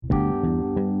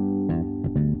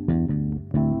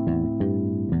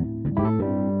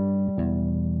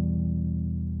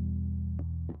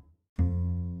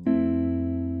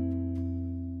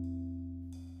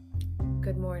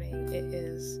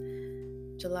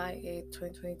July 8th,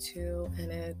 2022,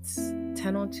 and it's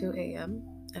 10:02 a.m.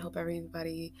 I hope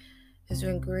everybody is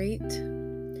doing great.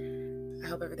 I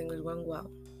hope everything is going well.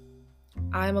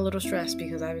 I'm a little stressed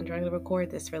because I've been trying to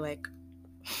record this for like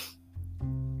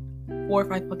 4 or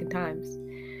 5 fucking times.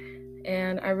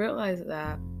 And I realized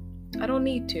that I don't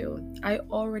need to. I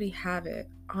already have it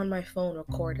on my phone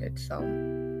recorded, so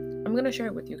I'm going to share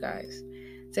it with you guys.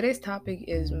 Today's topic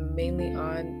is mainly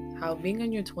on how being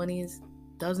in your 20s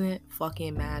doesn't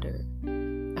fucking matter.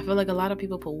 I feel like a lot of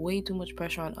people put way too much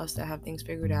pressure on us to have things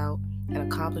figured out and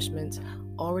accomplishments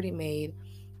already made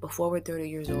before we're 30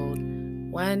 years old,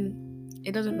 when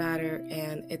it doesn't matter,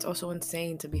 and it's also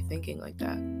insane to be thinking like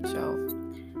that. So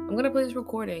I'm going to play this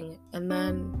recording and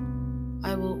then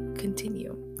I will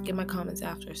continue. Get my comments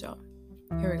after, so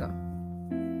here we go.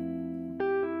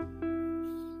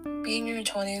 Being in your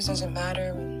 20s doesn't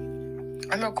matter.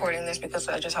 I'm recording this because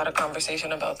I just had a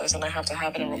conversation about this and I have to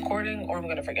have it in recording or I'm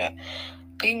going to forget.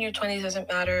 Being in your 20s doesn't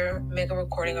matter. Make a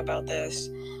recording about this.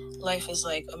 Life is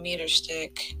like a meter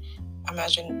stick.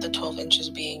 Imagine the 12 inches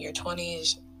being your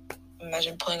 20s.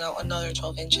 Imagine pulling out another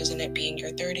 12 inches and it being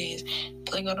your 30s.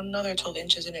 Pulling out another 12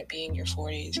 inches and it being your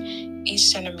 40s. Each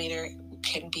centimeter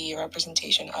can be a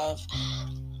representation of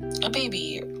a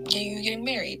baby, you getting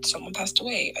married, someone passed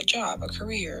away, a job, a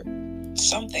career,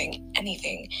 something,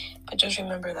 anything. But just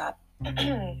remember that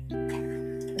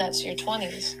that's your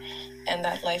 20s and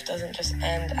that life doesn't just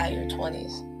end at your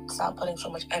 20s. Stop putting so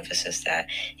much emphasis that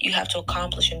you have to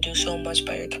accomplish and do so much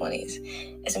by your 20s.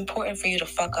 It's important for you to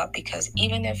fuck up because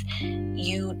even if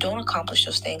you don't accomplish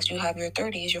those things, you have your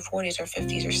 30s, your 40s, or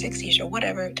 50s, or 60s, or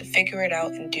whatever to figure it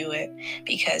out and do it.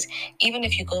 Because even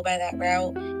if you go by that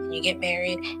route and you get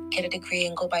married, get a degree,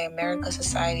 and go by America's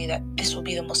society that this will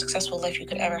be the most successful life you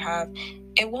could ever have,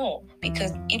 it won't.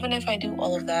 Because even if I do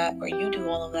all of that or you do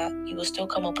all of that, you will still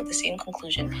come up with the same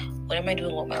conclusion. What am I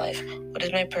doing with my life? What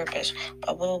is my purpose?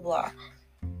 Blah, blah, blah, blah.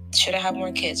 Should I have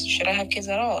more kids? Should I have kids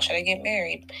at all? Should I get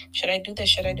married? Should I do this?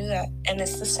 Should I do that? And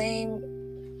it's the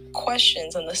same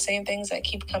questions and the same things that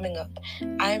keep coming up.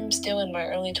 I'm still in my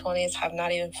early 20s, have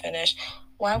not even finished.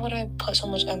 Why would I put so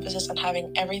much emphasis on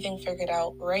having everything figured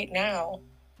out right now?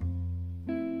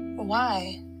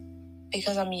 Why?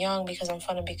 Because I'm young, because I'm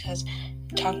fun, and because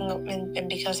and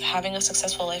because having a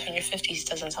successful life in your 50s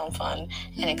doesn't sound fun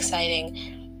and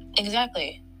exciting.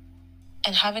 Exactly.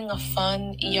 And having a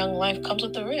fun, young life comes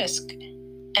with the risk.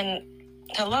 And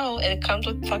hello, it comes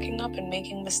with fucking up and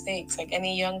making mistakes like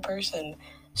any young person.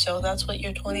 So that's what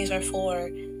your 20s are for.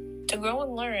 To grow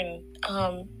and learn.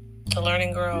 To learn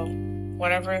and grow.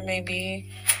 Whatever it may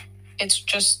be. It's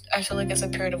just, I feel like it's a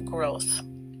period of growth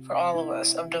for all of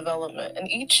us, of development. And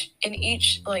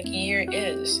each like year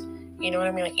is. You know what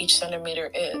I mean? Like each centimeter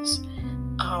is.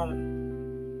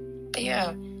 But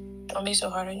yeah, don't be so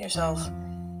hard on yourself.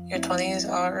 Your 20s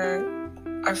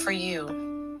are for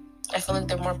you. I feel like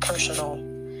they're more personal.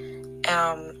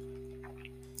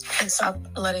 And stop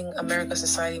letting American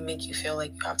society make you feel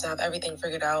like you have to have everything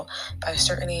figured out by a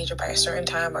certain age or by a certain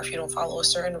time, or if you don't follow a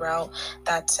certain route,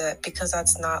 that's it. Because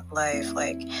that's not life.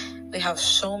 Like, we have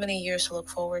so many years to look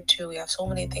forward to. We have so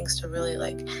many things to really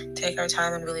like take our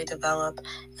time and really develop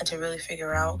and to really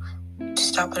figure out.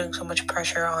 Stop putting so much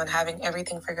pressure on having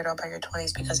everything figured out by your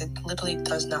 20s because it literally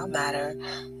does not matter.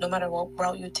 No matter what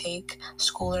route you take,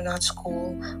 school or not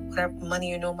school, whatever,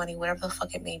 money or no money, whatever the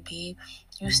fuck it may be,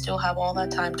 you still have all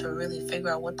that time to really figure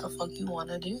out what the fuck you want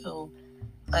to do.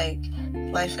 Like,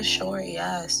 life is short,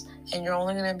 yes, and you're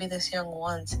only gonna be this young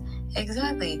once.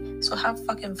 Exactly. So have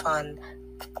fucking fun.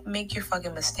 Make your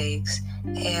fucking mistakes.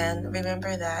 And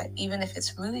remember that even if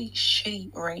it's really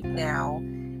shitty right now,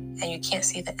 and you can't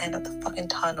see the end of the fucking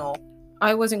tunnel.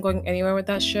 I wasn't going anywhere with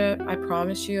that shit. I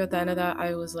promise you, at the end of that,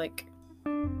 I was like,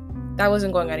 that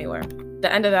wasn't going anywhere.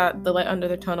 The end of that, the light under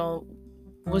the tunnel,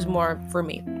 was more for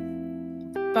me.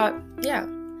 But yeah,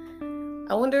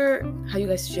 I wonder how you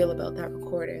guys feel about that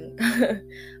recording.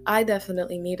 I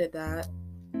definitely needed that.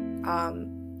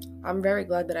 I'm very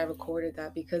glad that I recorded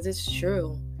that because it's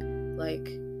true. Like,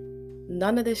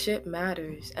 none of this shit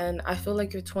matters. And I feel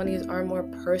like your 20s are more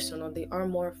personal. They are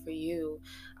more for you.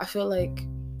 I feel like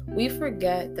we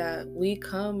forget that we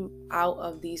come out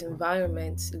of these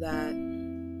environments that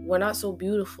were not so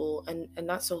beautiful and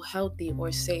not so healthy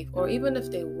or safe. Or even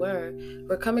if they were,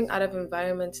 we're coming out of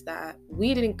environments that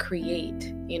we didn't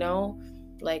create, you know?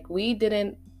 Like, we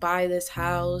didn't buy this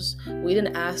house. We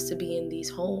didn't ask to be in these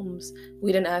homes.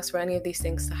 We didn't ask for any of these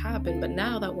things to happen. But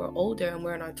now that we're older and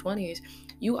we're in our 20s,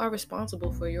 you are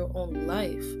responsible for your own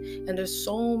life. And there's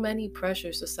so many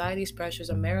pressures, society's pressures,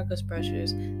 America's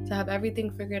pressures, to have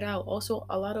everything figured out. Also,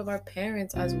 a lot of our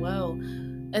parents as well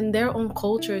and their own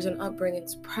cultures and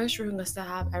upbringings pressuring us to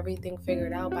have everything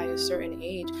figured out by a certain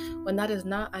age when that is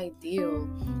not ideal.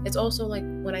 It's also like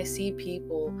when I see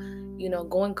people,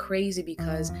 going crazy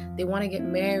because they want to get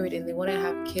married and they want to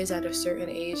have kids at a certain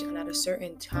age and at a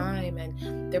certain time,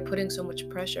 and they're putting so much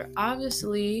pressure.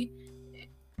 Obviously,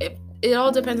 it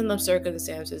all depends on the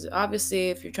circumstances. Obviously,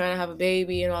 if you're trying to have a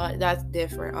baby and all that, that's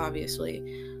different, obviously.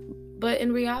 But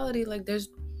in reality, like,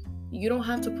 you don't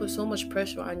have to put so much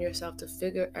pressure on yourself to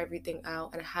figure everything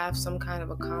out and have some kind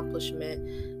of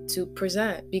accomplishment to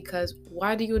present, because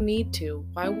why do you need to?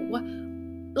 What?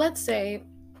 Let's say,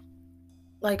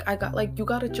 like, you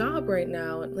got a job right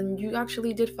now and you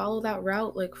actually did follow that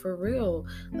route, like, for real,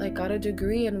 like, got a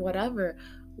degree and whatever.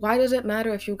 Why does it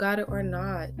matter if you got it or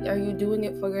not? Are you doing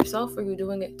it for yourself, or are you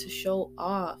doing it to show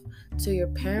off to your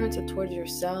parents or towards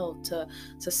yourself, to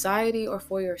society, or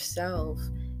for yourself?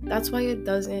 That's why it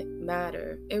doesn't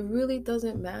matter. It really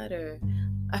doesn't matter.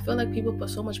 I feel like people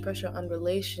put so much pressure on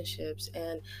relationships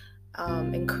and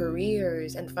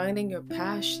careers and finding your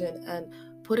passion, and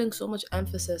putting so much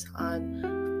emphasis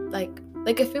on like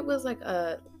if it was like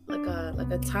a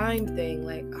time thing,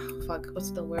 like, oh fuck, what's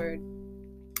the word?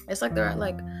 It's like they're at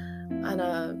like on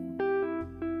a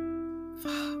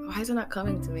why is it not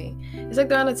coming to me? It's like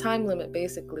they're on a time limit,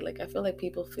 basically. Like, I feel like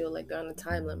people feel like they're on a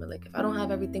time limit. Like, if I don't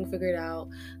have everything figured out,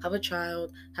 have a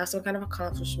child, have some kind of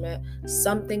accomplishment,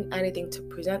 something, anything to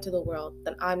present to the world,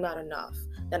 then I'm not enough.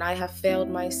 Then I have failed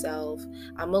myself.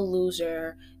 I'm a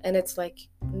loser. And it's like,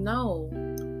 no,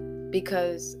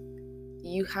 because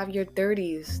you have your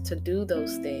 30s to do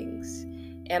those things.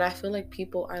 And I feel like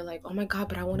people are like, oh my God,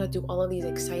 but I want to do all of these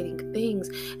exciting things,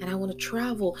 and I want to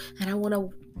travel, and I want to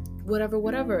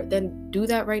whatever. Then do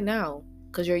that right now,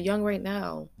 because you're young right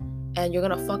now, and you're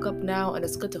going to fuck up now, and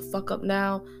it's good to fuck up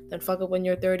now than fuck up when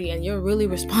you're 30 and you're really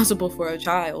responsible for a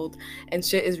child and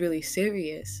shit is really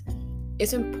serious.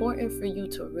 It's important for you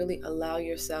to really allow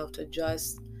yourself to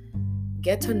just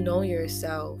get to know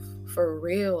yourself for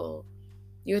real.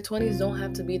 Your 20s don't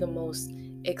have to be the most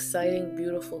exciting,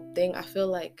 beautiful thing. I feel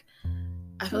like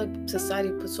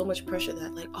society puts so much pressure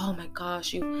that, like, oh my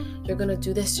gosh, you're gonna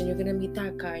do this, and you're gonna meet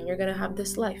that guy, and you're gonna have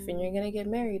this life, and you're gonna get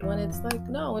married, when it's like,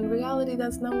 no, in reality,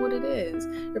 that's not what it is.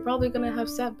 You're probably gonna have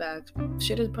setbacks.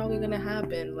 Shit is probably gonna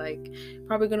happen. Like,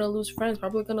 probably gonna lose friends,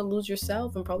 probably gonna lose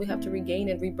yourself, and probably have to regain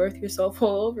and rebirth yourself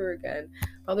all over again.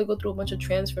 Probably go through a bunch of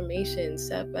transformations,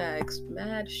 setbacks,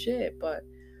 mad shit. But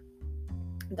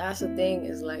that's the thing,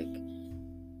 is like,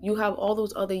 you have all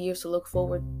those other years to look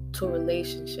forward to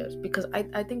relationships. Because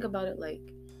I think about it like,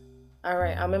 all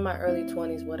right, I'm in my early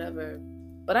 20s, whatever,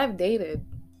 but I've dated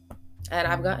and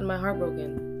I've gotten my heart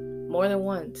broken more than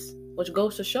once, which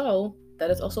goes to show that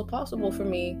it's also possible for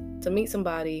me to meet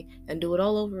somebody and do it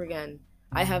all over again.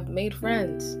 I have made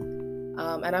friends,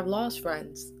 and I've lost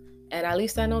friends, and at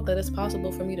least I know that it's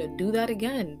possible for me to do that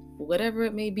again, whatever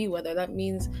it may be, whether that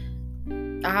means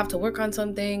I have to work on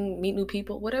something, meet new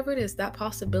people, whatever it is, that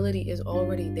possibility is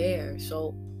already there.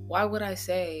 So why would I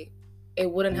say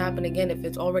it wouldn't happen again if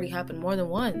it's already happened more than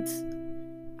once?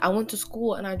 I went to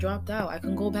school and I dropped out. I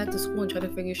can go back to school and try to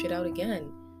figure shit out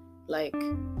again. Like,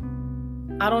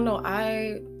 I don't know.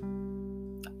 I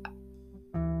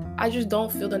just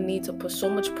don't feel the need to put so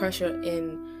much pressure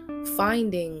in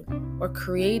finding or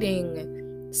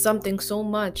creating something so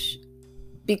much,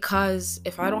 because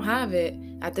if I don't have it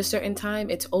at this certain time,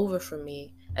 it's over for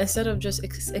me. Instead of just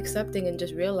accepting and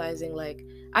just realizing, like,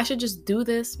 I should just do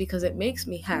this because it makes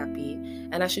me happy,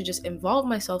 and I should just involve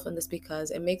myself in this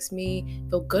because it makes me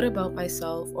feel good about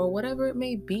myself, or whatever it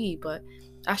may be. But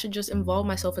I should just involve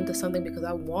myself into something because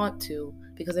I want to,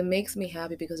 because it makes me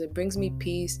happy, because it brings me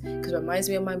peace, because it reminds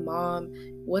me of my mom,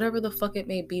 whatever the fuck it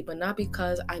may be. But not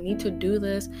because I need to do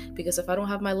this, because if I don't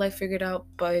have my life figured out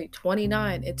by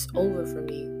 29, it's over for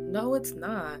me. No, it's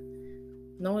not.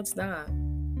 No, it's not.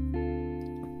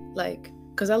 Like,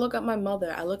 because I look at my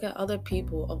mother, I look at other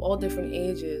people of all different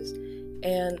ages,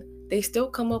 and they still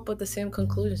come up with the same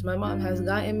conclusions. My mom has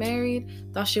gotten married,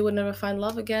 thought she would never find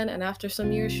love again, and after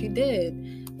some years she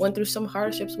did. Went through some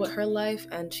hardships with her life,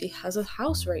 and she has a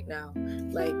house right now.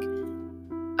 Like,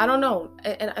 I don't know,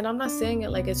 and I'm not saying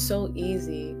it like it's so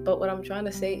easy, but what I'm trying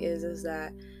to say is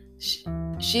that she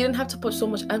didn't have to put so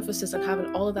much emphasis on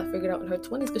having all of that figured out in her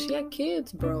 20s, because she had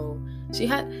kids, bro. She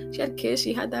had kids,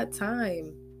 she had that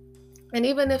time. And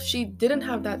even if she didn't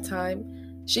have that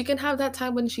time, she can have that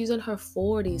time when she's in her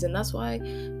 40s. And that's why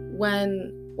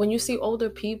when you see older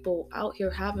people out here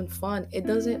having fun, it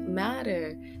doesn't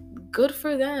matter. Good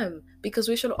for them, because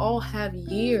we should all have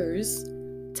years,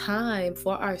 time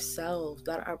for ourselves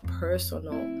that are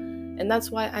personal. And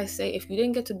that's why I say, if you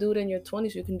didn't get to do it in your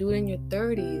 20s, you can do it in your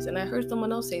 30s. And I heard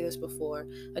someone else say this before.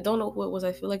 I don't know who it was.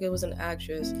 I feel like it was an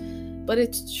actress. But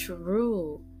it's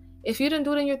true. If you didn't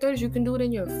do it in your 30s, you can do it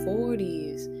in your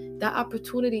 40s. That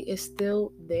opportunity is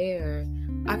still there.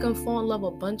 I can fall in love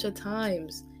a bunch of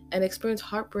times and experience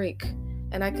heartbreak.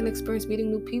 And I can experience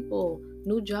meeting new people,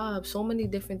 new jobs, so many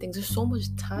different things. There's so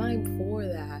much time for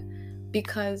that.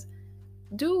 Because,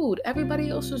 dude, everybody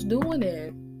else is doing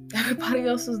it. Everybody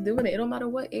else is doing it. It don't matter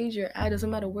what age you're at. It doesn't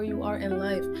matter where you are in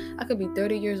life. I could be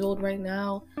 30 years old right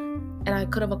now, and I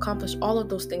could have accomplished all of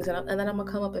those things. And then I'm going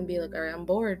to come up and be like, all right, I'm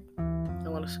bored. I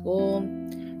went to school,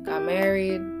 got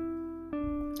married.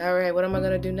 All right, what am I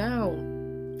going to do now?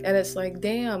 And it's like,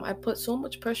 damn, I put so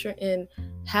much pressure in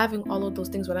having all of those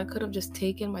things when I could have just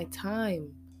taken my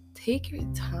time. Take your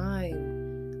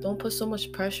time. Don't put so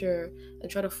much pressure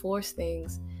and try to force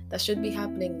things that should be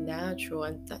happening natural,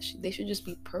 and they should just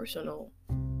be personal.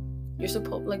 You're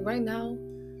supposed, like right now,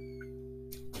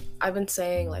 I've been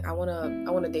saying like I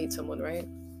wanna date someone, right?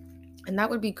 And that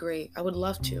would be great. I would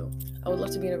love to. I would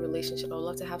love to be in a relationship. I would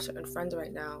love to have certain friends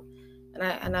right now.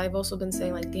 And I've also been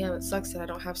saying like, damn, it sucks that I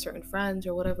don't have certain friends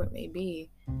or whatever it may be.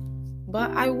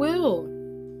 But I will,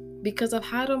 because I've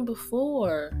had them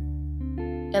before.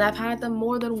 And I've had them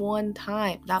more than one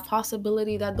time. That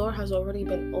possibility, that door has already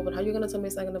been open. How are you going to tell me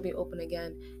it's not going to be open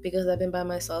again? Because I've been by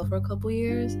myself for a couple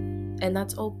years. And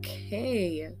that's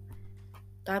okay.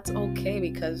 That's okay,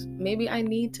 because maybe I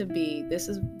need to be.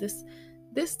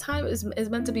 This time is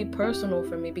meant to be personal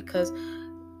for me, because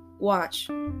watch.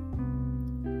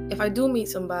 If I do meet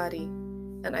somebody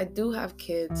and I do have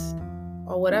kids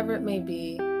or whatever it may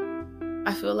be,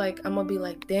 I feel like I'm gonna be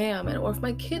like, damn. And or if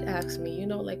my kid asks me, you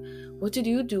know, like, what did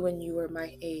you do when you were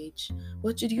my age?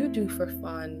 What did you do for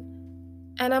fun?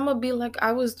 And I'm gonna be like,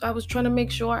 I was trying to make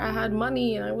sure I had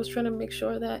money, and I was trying to make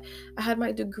sure that I had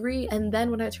my degree, and then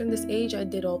when I turned this age I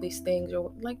did all these things.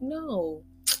 Or like, no.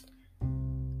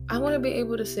 I want to be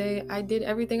able to say I did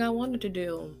everything I wanted to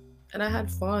do, and I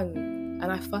had fun.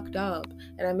 And I fucked up,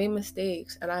 and I made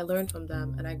mistakes, and I learned from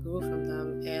them, and I grew from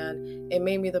them, and it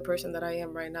made me the person that I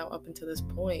am right now up until this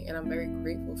point, and I'm very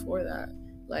grateful for that.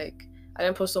 Like, I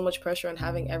didn't put so much pressure on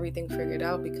having everything figured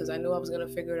out, because I knew I was going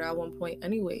to figure it out at one point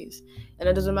anyways. And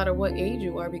it doesn't matter what age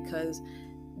you are, because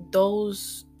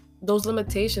those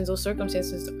limitations, those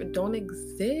circumstances don't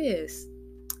exist.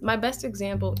 My best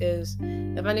example is,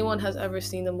 if anyone has ever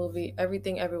seen the movie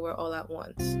Everything Everywhere All at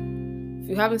Once. If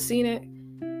you haven't seen it,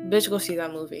 bitch, go see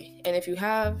that movie. And if you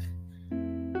have,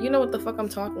 you know what the fuck I'm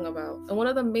talking about. And one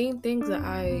of the main things that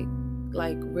I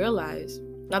realized,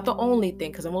 not the only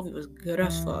thing, because the movie was good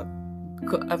as fuck.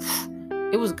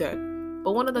 It was good.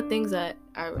 But one of the things that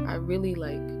I really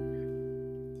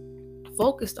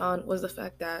focused on was the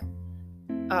fact that,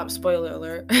 spoiler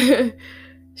alert,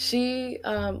 she,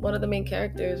 one of the main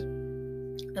characters,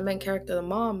 the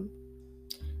mom,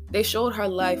 they showed her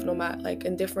life no matter,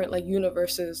 in different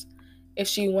universes. If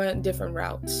she went different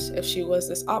routes, if she was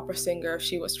this opera singer, if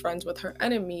she was friends with her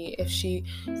enemy, if she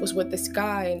was with this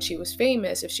guy and she was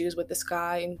famous, if she was with this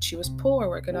guy and she was poor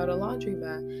working out a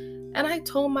laundromat. And I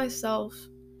told myself,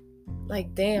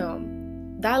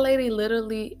 damn, that lady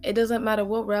literally, it doesn't matter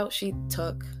what route she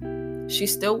took, she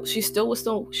was still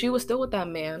with that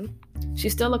man. She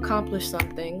still accomplished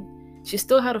something. She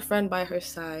still had a friend by her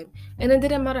side. And it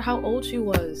didn't matter how old she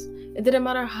was. It didn't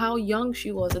matter how young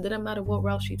she was. It didn't matter what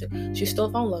route she took. She still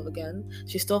found love again.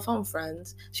 She still found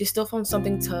friends. She still found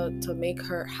something to make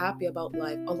her happy about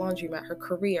life. A laundromat, her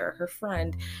career, her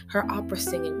friend, her opera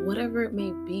singing, whatever it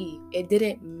may be. It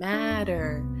didn't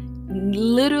matter.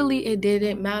 Literally, it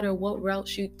didn't matter what route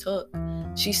she took.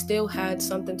 She still had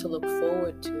something to look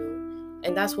forward to.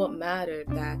 And that's what mattered,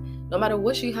 that no matter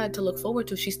what she had to look forward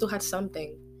to, she still had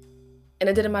something. And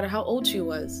it didn't matter how old she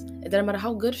was. It didn't matter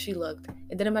how good she looked.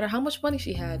 It didn't matter how much money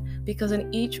she had. Because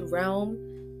in each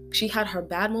realm, she had her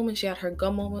bad moments, she had her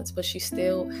good moments, but she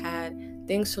still had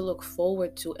things to look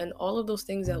forward to. And all of those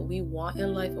things that we want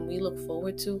in life and we look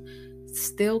forward to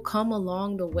still come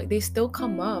along the way. They still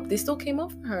come up. They still came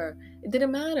up for her. It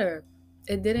didn't matter.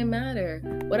 It didn't matter.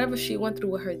 Whatever she went through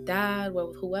with her dad,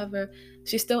 with whoever,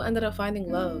 she still ended up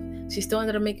finding love. She still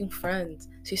ended up making friends.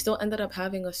 She still ended up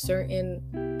having a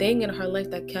certain thing in her life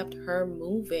that kept her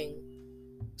moving.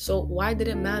 So why did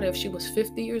it matter if she was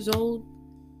 50 years old,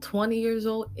 20 years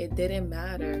old? It didn't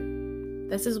matter.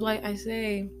 This is why I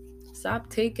say, stop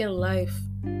taking life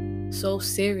so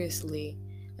seriously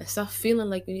and stop feeling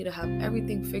like you need to have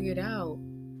everything figured out.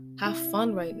 Have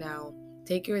fun right now.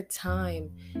 Take your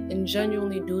time and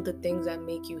genuinely do the things that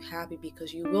make you happy,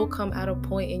 because you will come at a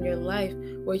point in your life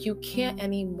where you can't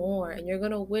anymore, and you're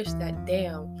gonna wish that,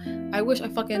 damn, I wish I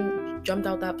fucking jumped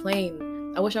out that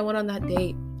plane. I wish I went on that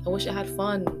date. I wish I had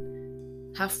fun.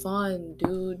 Have fun,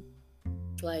 dude.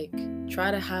 Like,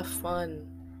 try to have fun.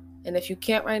 And if you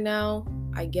can't right now,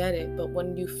 I get it. But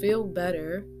when you feel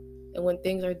better and when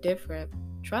things are different,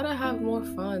 try to have more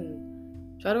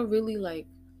fun. Try to really, like,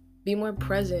 be more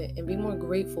present and be more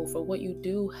grateful for what you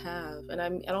do have. And I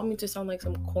don't mean to sound like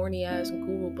some corny ass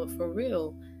guru, but for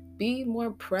real, be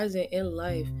more present in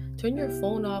life. Turn your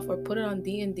phone off or put it on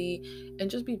D&D and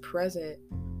just be present.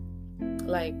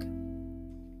 Like,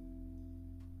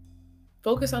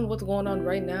 focus on what's going on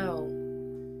right now.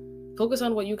 Focus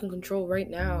on what you can control right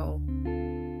now.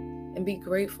 And be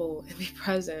grateful and be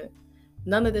present.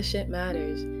 None of this shit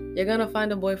matters. You're gonna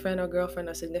find a boyfriend or girlfriend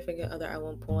or significant other at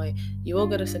one point. You will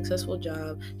get a successful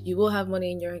job. You will have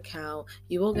money in your account.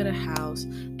 You will get a house.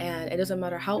 And it doesn't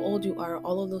matter how old you are,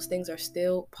 all of those things are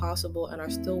still possible and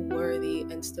are still worthy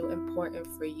and still important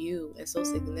for you and so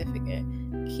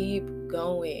significant. Keep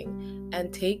going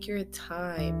and take your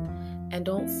time and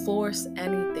don't force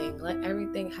anything. Let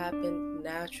everything happen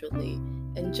naturally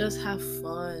and just have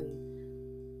fun.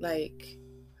 Like,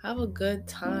 have a good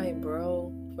time,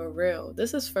 bro. For real.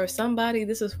 This is for somebody.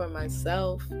 This is for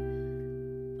myself.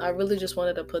 I really just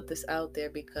wanted to put this out there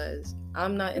because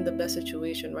I'm not in the best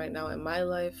situation right now in my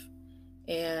life.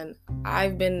 And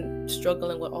I've been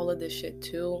struggling with all of this shit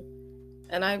too.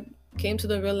 And I came to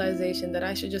the realization that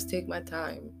I should just take my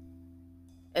time.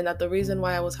 And that the reason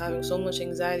why I was having so much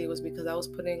anxiety was because I was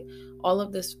putting all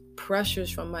of this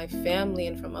pressures from my family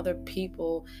and from other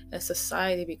people and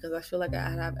society, because I feel like I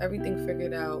have everything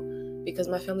figured out. Because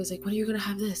my family's like, when are you going to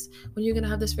have this? When are you going to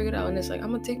have this figured out? And it's like, I'm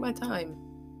going to take my time.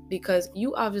 Because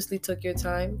you obviously took your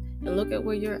time and look at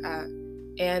where you're at.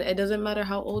 And it doesn't matter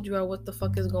how old you are, what the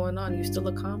fuck is going on. You still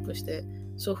accomplished it.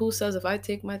 So who says if I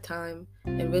take my time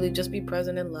and really just be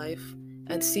present in life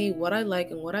and see what I like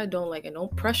and what I don't like and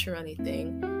don't pressure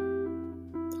anything,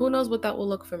 who knows what that will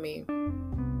look for me.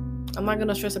 I'm not going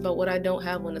to stress about what I don't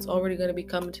have when it's already going to be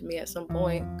coming to me at some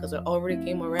point, because it already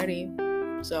came already.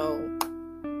 So,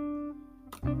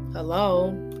 hello.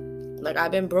 Like,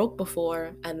 I've been broke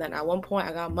before, and then at one point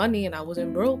I got money and I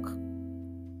wasn't broke.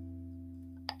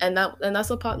 And that's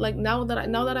a part, like, now that I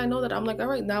know that, I'm like, all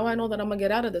right, now I know that I'm going to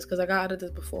get out of this because I got out of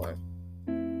this before.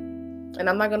 And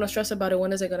I'm not going to stress about it.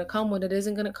 When is it going to come? When it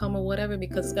isn't going to come or whatever,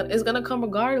 because it's going to come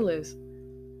regardless.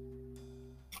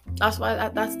 That's why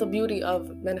that's the beauty of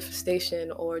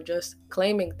manifestation or just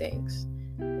claiming things.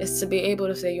 Is to be able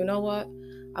to say, you know what?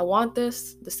 I want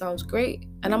this. This sounds great.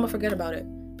 And I'm going to forget about it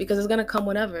because it's going to come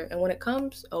whenever. And when it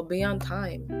comes, it'll be on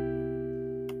time.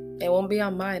 It won't be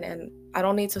on mine. And I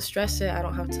don't need to stress it. I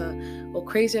don't have to go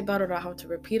crazy about it. I don't have to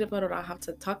repeat about it. I don't have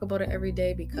to talk about it every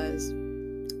day because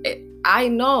I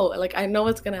know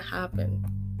it's going to happen.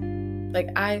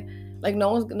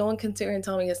 No one can sit here and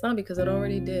tell me it's not, because it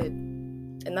already did.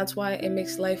 And that's why it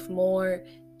makes life more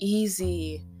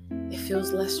easy. It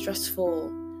feels less stressful.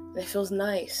 And it feels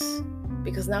nice.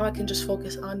 Because now I can just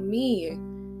focus on me.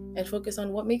 And focus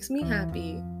on what makes me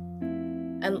happy.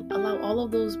 And allow all of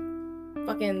those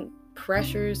fucking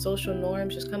pressures, social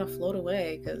norms just kind of float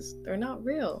away. Because they're not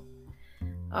real.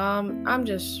 I'm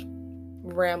just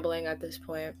rambling at this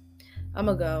point. I'm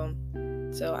gonna go.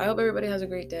 So I hope everybody has a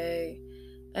great day.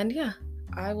 And yeah,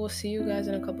 I will see you guys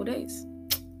in a couple days.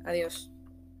 Adios.